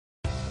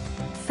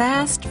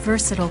Fast,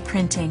 versatile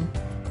printing.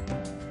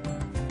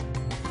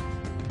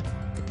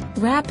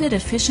 Rapid,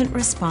 efficient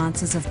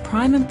response is of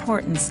prime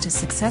importance to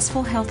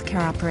successful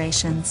healthcare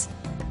operations.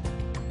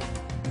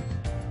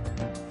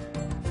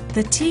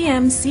 The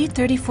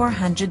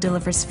TM-C3400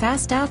 delivers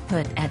fast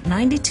output at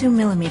 92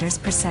 millimeters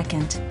per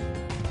second.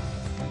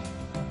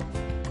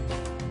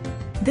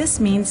 This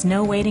means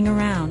no waiting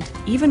around,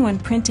 even when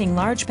printing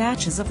large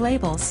batches of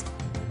labels.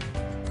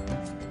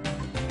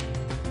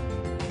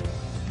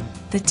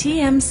 The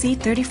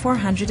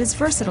TM-C3400 is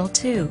versatile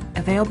too,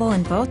 available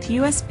in both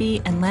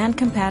USB and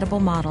LAN-compatible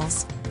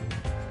models.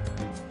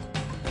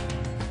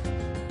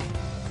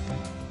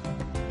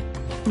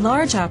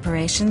 Large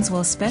operations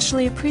will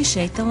especially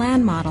appreciate the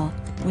LAN model,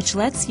 which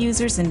lets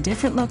users in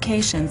different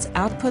locations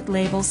output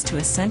labels to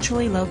a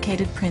centrally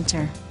located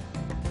printer.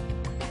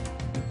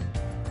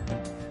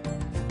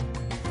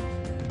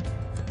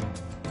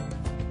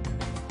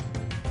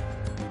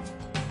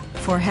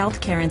 For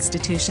healthcare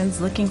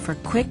institutions looking for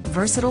quick,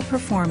 versatile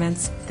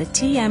performance, the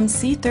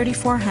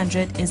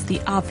TM-C3400 is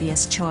the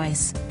obvious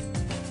choice.